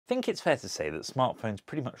think it's fair to say that smartphones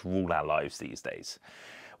pretty much rule our lives these days.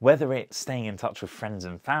 Whether it's staying in touch with friends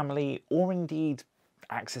and family, or indeed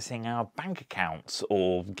accessing our bank accounts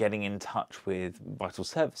or getting in touch with vital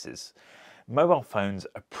services, mobile phones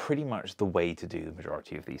are pretty much the way to do the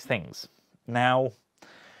majority of these things. Now,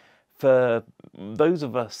 for those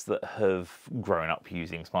of us that have grown up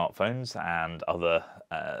using smartphones and other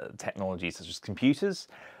technologies such as computers,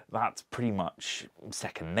 that's pretty much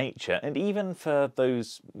second nature. And even for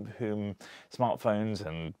those whom smartphones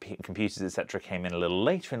and computers, etc., came in a little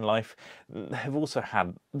later in life, have also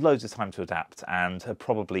had loads of time to adapt and are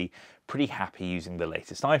probably pretty happy using the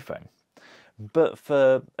latest iPhone. But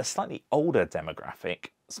for a slightly older demographic,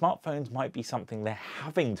 smartphones might be something they're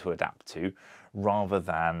having to adapt to rather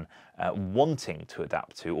than wanting to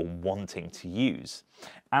adapt to or wanting to use.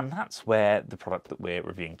 And that's where the product that we're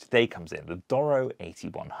reviewing today comes in, the Doro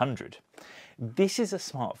 8100. This is a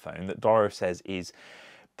smartphone that Doro says is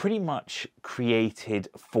pretty much created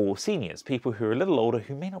for seniors, people who are a little older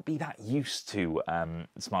who may not be that used to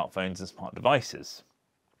smartphones and smart devices.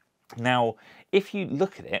 Now, if you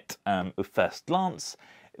look at it at first glance,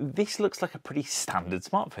 this looks like a pretty standard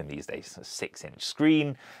smartphone these days. A 6-inch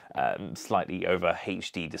screen, slightly over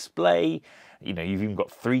HD display. You know, you've even got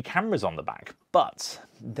 3 cameras on the back. But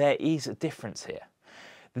there is a difference here.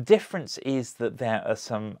 The difference is that there are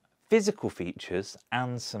some physical features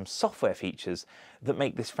and some software features that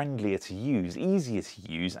make this friendlier to use, easier to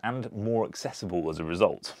use, and more accessible as a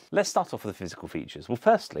result. Let's start off with the physical features. Well,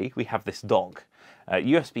 firstly, we have this dock,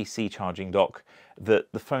 USB-C charging dock,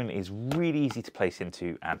 that the phone is really easy to place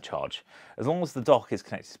into and charge. As long as the dock is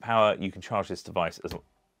connected to power, you can charge this device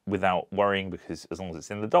without worrying, because as long as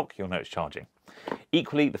it's in the dock, you'll know it's charging.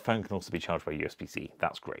 Equally, the phone can also be charged by USB-C.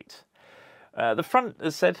 That's great. The front,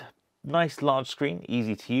 as said, nice large screen,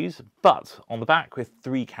 easy to use, but on the back with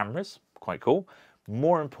 3 cameras, quite cool.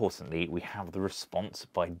 More importantly, we have the Response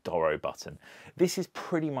by Doro button. This is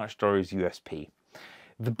pretty much Doro's USP.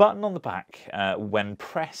 The button on the back, when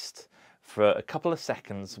pressed for a couple of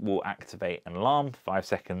seconds, will activate an alarm, 5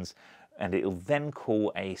 seconds, and it will then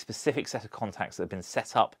call a specific set of contacts that have been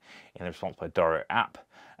set up in the Response by Doro app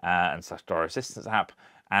and / Doro Assistance app,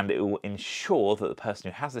 and it will ensure that the person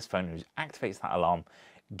who has this phone, who activates that alarm,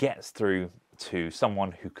 gets through to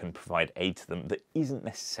someone who can provide aid to them that isn't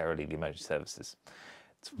necessarily the emergency services.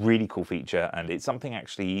 It's a really cool feature, and it's something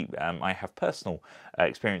actually I have personal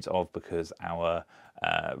experience of, because our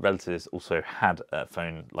relatives also had a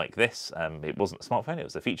phone like this. It wasn't a smartphone, it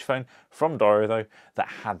was a feature phone from Doro though, that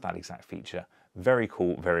had that exact feature. Very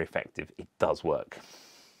cool, very effective, it does work.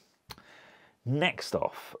 Next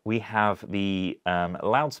off, we have the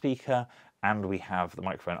loudspeaker, and we have the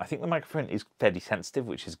microphone. I think the microphone is fairly sensitive,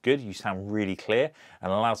 which is good. You sound really clear,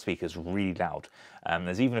 and the loudspeaker is really loud.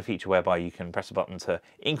 There's even a feature whereby you can press a button to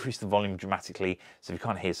increase the volume dramatically, so if you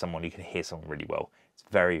can't hear someone, you can hear someone really well. It's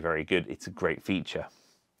very, very good. It's a great feature.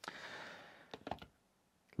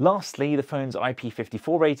 Lastly, the phone's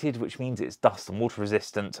IP54 rated, which means it's dust and water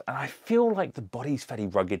resistant, and I feel like the body's fairly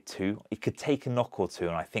rugged too. It could take a knock or two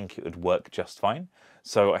and I think it would work just fine.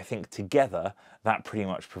 So I think together that pretty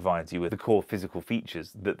much provides you with the core physical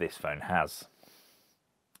features that this phone has.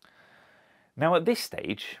 Now at this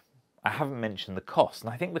stage, I haven't mentioned the cost,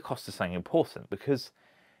 and I think the cost is something important because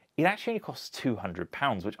it actually only costs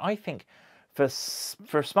 £200, which I think for a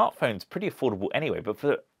smartphone is pretty affordable anyway, but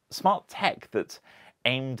for smart tech that's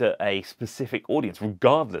aimed at a specific audience,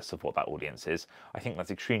 regardless of what that audience is, I think that's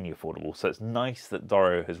extremely affordable. So it's nice that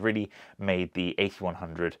Doro has really made the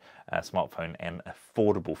 8100 smartphone an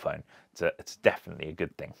affordable phone. It's definitely a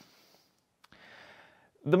good thing.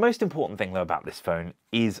 The most important thing though about this phone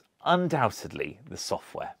is undoubtedly the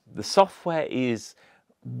software. The software is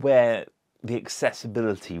where the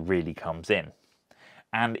accessibility really comes in.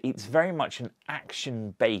 And it's very much an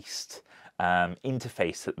action-based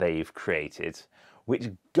interface that they've created,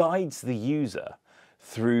 which guides the user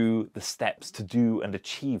through the steps to do and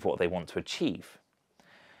achieve what they want to achieve.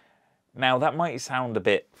 Now that might sound a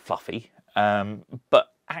bit fluffy,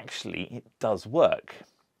 but actually it does work.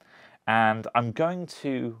 And I'm going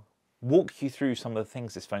to walk you through some of the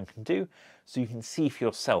things this phone can do so you can see for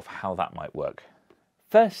yourself how that might work.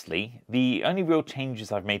 Firstly, the only real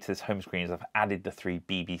changes I've made to this home screen is I've added the 3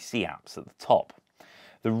 BBC apps at the top.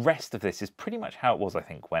 The rest of this is pretty much how it was, I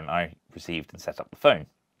think, when I received and set up the phone.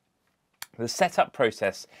 The setup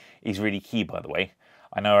process is really key, by the way.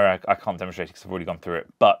 I know I can't demonstrate it because I've already gone through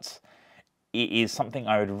it, but it is something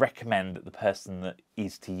I would recommend that the person that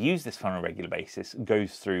is to use this phone on a regular basis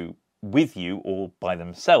goes through with you or by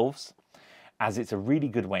themselves, as it's a really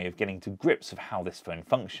good way of getting to grips of how this phone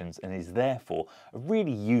functions and is therefore a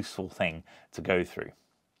really useful thing to go through.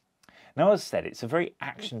 Now, as I said, it's a very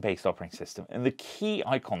action-based operating system, and the key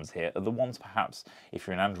icons here are the ones perhaps, if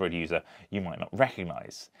you're an Android user, you might not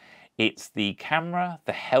recognize. It's the camera,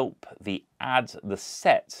 the help, the add, the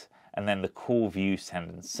set, and then the call, view,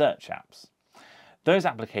 send, and search apps. Those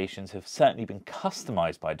applications have certainly been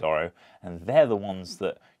customized by Doro, and they're the ones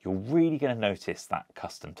that you're really going to notice that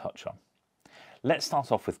custom touch on. Let's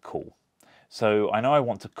start off with call. So I know I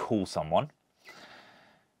want to call someone,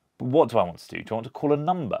 but what do I want to do? Do I want to call a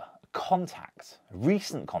number, a contact, a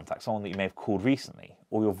recent contact, someone that you may have called recently,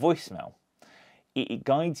 or your voicemail? It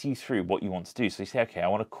guides you through what you want to do. So you say, okay, I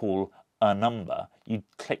want to call a number. You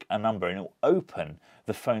click a number and it will open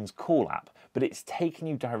the phone's call app, but it's taking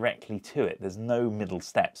you directly to it. There's no middle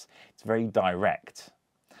steps. It's very direct.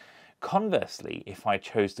 Conversely, if I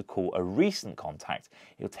chose to call a recent contact,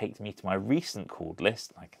 it'll take me to my recent called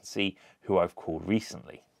list. I can see who I've called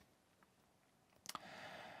recently.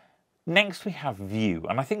 Next we have view,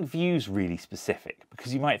 and I think view is really specific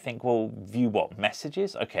because you might think, well, view what?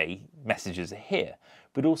 Messages? Okay, messages are here,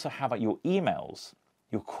 but also how about your emails,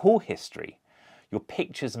 your call history, your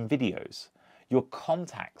pictures and videos, your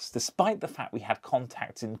contacts? Despite the fact we had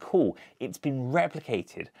contacts in call, it's been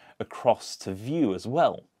replicated across to view as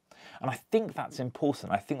well. And I think that's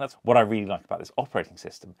important. I think that's what I really like about this operating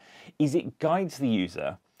system, is it guides the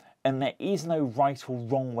user and there is no right or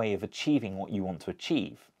wrong way of achieving what you want to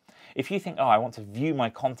achieve. If you think, oh, I want to view my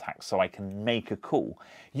contacts so I can make a call,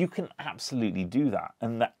 you can absolutely do that.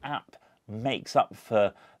 And the app makes up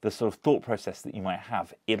for the sort of thought process that you might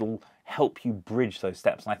have. It'll help you bridge those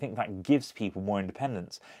steps. And I think that gives people more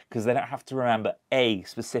independence because they don't have to remember a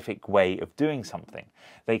specific way of doing something.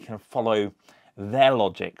 They can follow their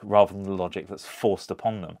logic rather than the logic that's forced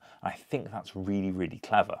upon them. I think that's really, really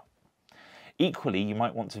clever. Equally, you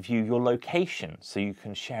might want to view your location so you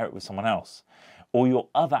can share it with someone else, or your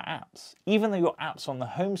other apps. Even though your app's on the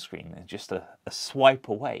home screen, they're just a swipe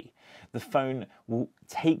away, the phone will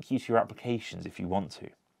take you to your applications if you want to.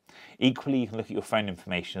 Equally, you can look at your phone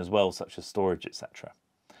information as well, such as storage, etc.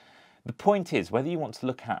 The point is, whether you want to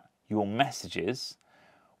look at your messages,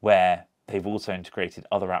 where they've also integrated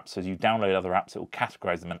other apps, so as you download other apps, it will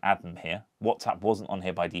categorize them and add them here. WhatsApp wasn't on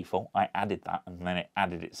here by default. I added that, and then it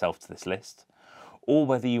added itself to this list. Or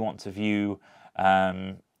whether you want to view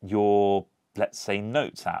your, let's say,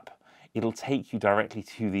 Notes app, it'll take you directly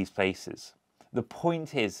to these places. The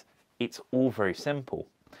point is, it's all very simple.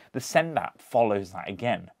 The Send app follows that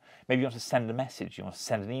again. Maybe you want to send a message, you want to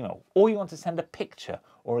send an email, or you want to send a picture,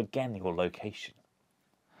 or again, your location.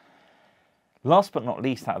 Last but not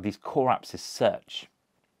least out of these core apps is search.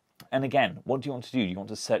 And again, what do you want to do? You want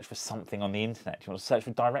to search for something on the internet. You want to search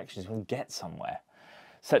for directions. You want to get somewhere.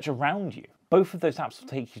 Search around you. Both of those apps will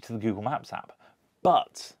take you to the Google Maps app.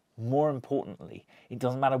 But more importantly, it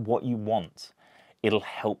doesn't matter what you want. It'll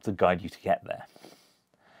help to guide you to get there.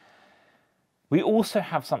 We also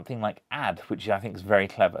have something like add, which I think is very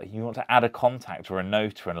clever. You want to add a contact or a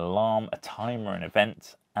note or an alarm, a timer, an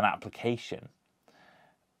event, an application.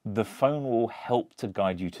 The phone will help to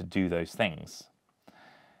guide you to do those things.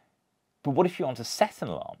 But what if you want to set an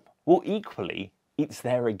alarm? Well, equally, it's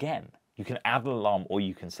there again. You can add an alarm or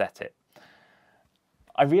you can set it.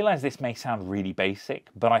 I realize this may sound really basic,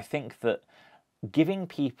 but I think that giving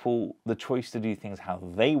people the choice to do things how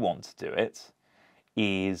they want to do it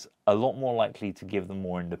is a lot more likely to give them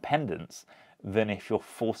more independence than if you're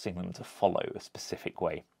forcing them to follow a specific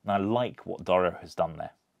way. And I like what Doro has done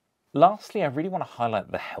there. Lastly, I really want to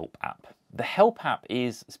highlight the Help app. The Help app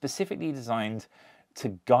is specifically designed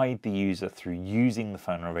to guide the user through using the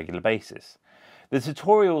phone on a regular basis. The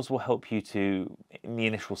tutorials will help you in the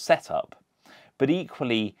initial setup, but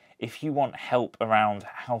equally, if you want help around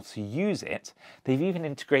how to use it, they've even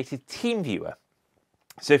integrated TeamViewer.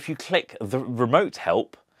 So if you click the remote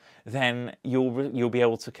help, then you'll be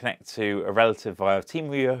able to connect to a relative via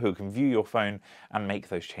TeamViewer who can view your phone and make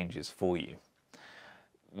those changes for you.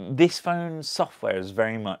 This phone software is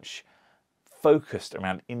very much focused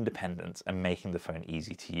around independence and making the phone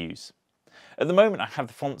easy to use. At the moment, I have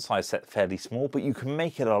the font size set fairly small, but you can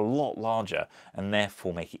make it a lot larger and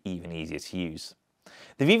therefore make it even easier to use.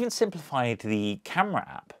 They've even simplified the camera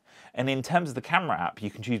app. And in terms of the camera app, you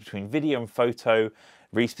can choose between video and photo,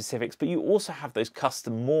 really specifics, but you also have those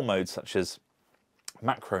custom more modes such as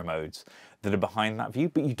macro modes that are behind that view,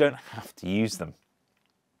 but you don't have to use them.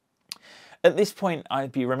 At this point,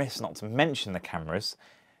 I'd be remiss not to mention the cameras.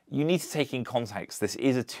 You need to take in context, this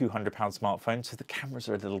is a £200 smartphone, so the cameras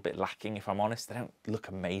are a little bit lacking, if I'm honest. They don't look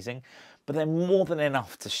amazing, but they're more than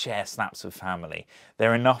enough to share snaps with family.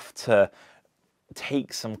 They're enough to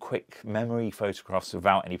take some quick memory photographs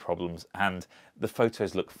without any problems, and the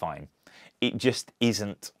photos look fine. It just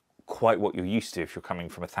isn't quite what you're used to if you're coming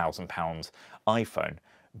from a £1,000 iPhone,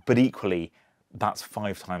 but equally that's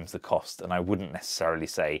 5 times the cost, and I wouldn't necessarily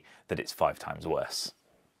say that it's 5 times worse.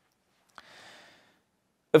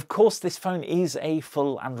 Of course, this phone is a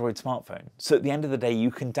full Android smartphone, so at the end of the day you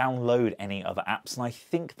can download any other apps, and I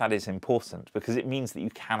think that is important because it means that you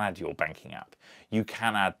can add your banking app. You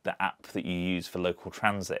can add the app that you use for local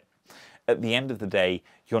transit. At the end of the day,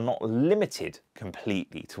 you're not limited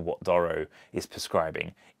completely to what Doro is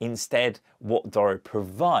prescribing. Instead, what Doro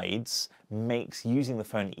provides makes using the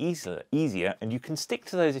phone easier, and you can stick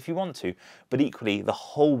to those if you want to, but equally the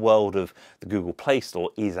whole world of the Google Play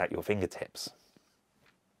Store is at your fingertips.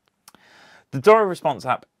 The Doro Response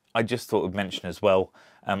app I just thought I'd mention as well.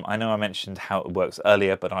 I know I mentioned how it works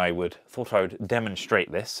earlier, but I thought I would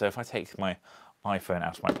demonstrate this. So if I take my iPhone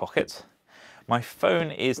out of my pocket, my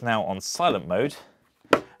phone is now on silent mode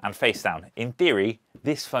and face down. In theory,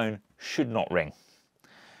 this phone should not ring.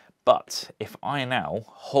 But if I now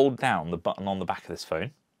hold down the button on the back of this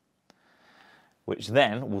phone, which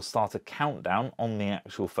then will start a countdown on the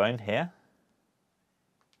actual phone here,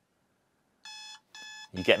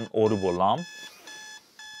 you get an audible alarm.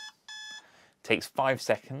 Takes 5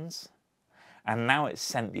 seconds, and now it's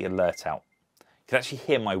sent the alert out. You can actually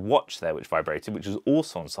hear my watch there, which vibrated, which was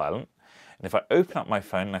also on silent. And if I open up my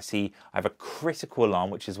phone and I see I have a critical alarm,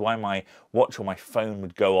 which is why my watch or my phone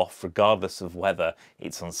would go off regardless of whether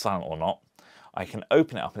it's on silent or not, I can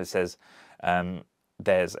open it up and it says,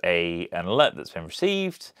 there's an alert that's been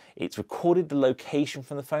received. It's recorded the location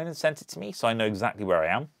from the phone and sent it to me, so I know exactly where I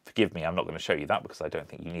am. Forgive me, I'm not going to show you that because I don't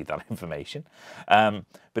think you need that information.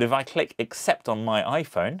 But if I click accept on my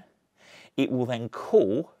iPhone, it will then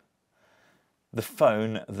call the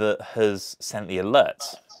phone that has sent the alert.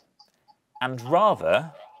 And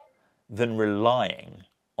rather than relying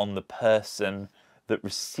on the person that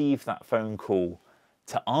received that phone call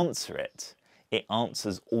to answer it, it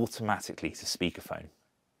answers automatically to speakerphone.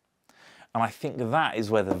 And I think that is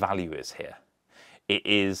where the value is here. It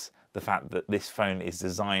is the fact that this phone is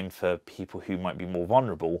designed for people who might be more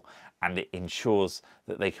vulnerable, and it ensures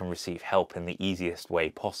that they can receive help in the easiest way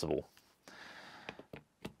possible.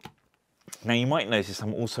 Now you might notice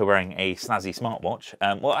I'm also wearing a snazzy smartwatch.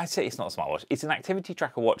 Well, I'd say it's not a smartwatch. It's an activity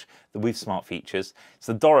tracker watch with smart features. It's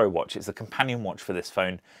the Doro watch. It's the companion watch for this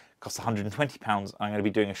phone. Costs £120. I'm going to be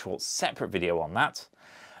doing a short separate video on that.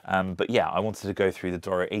 But yeah, I wanted to go through the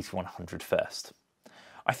Doro 8100 first.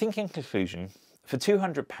 I think in conclusion, for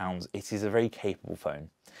 £200, it is a very capable phone.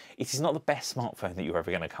 It is not the best smartphone that you're ever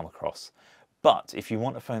going to come across. But if you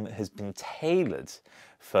want a phone that has been tailored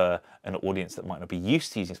for an audience that might not be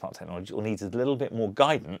used to using smart technology or needs a little bit more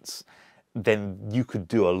guidance, then you could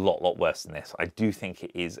do a lot worse than this. I do think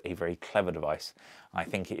it is a very clever device. I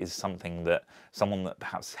think it is something that someone that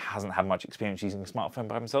perhaps hasn't had much experience using a smartphone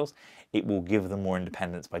by themselves, it will give them more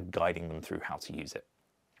independence by guiding them through how to use it.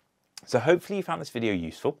 So hopefully you found this video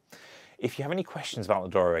useful. If you have any questions about the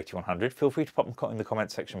Doro 8100, feel free to pop them in the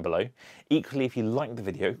comment section below. Equally, if you liked the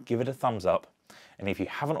video, give it a thumbs up. And if you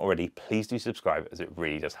haven't already, please do subscribe, as it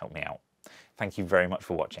really does help me out. Thank you very much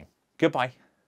for watching. Goodbye.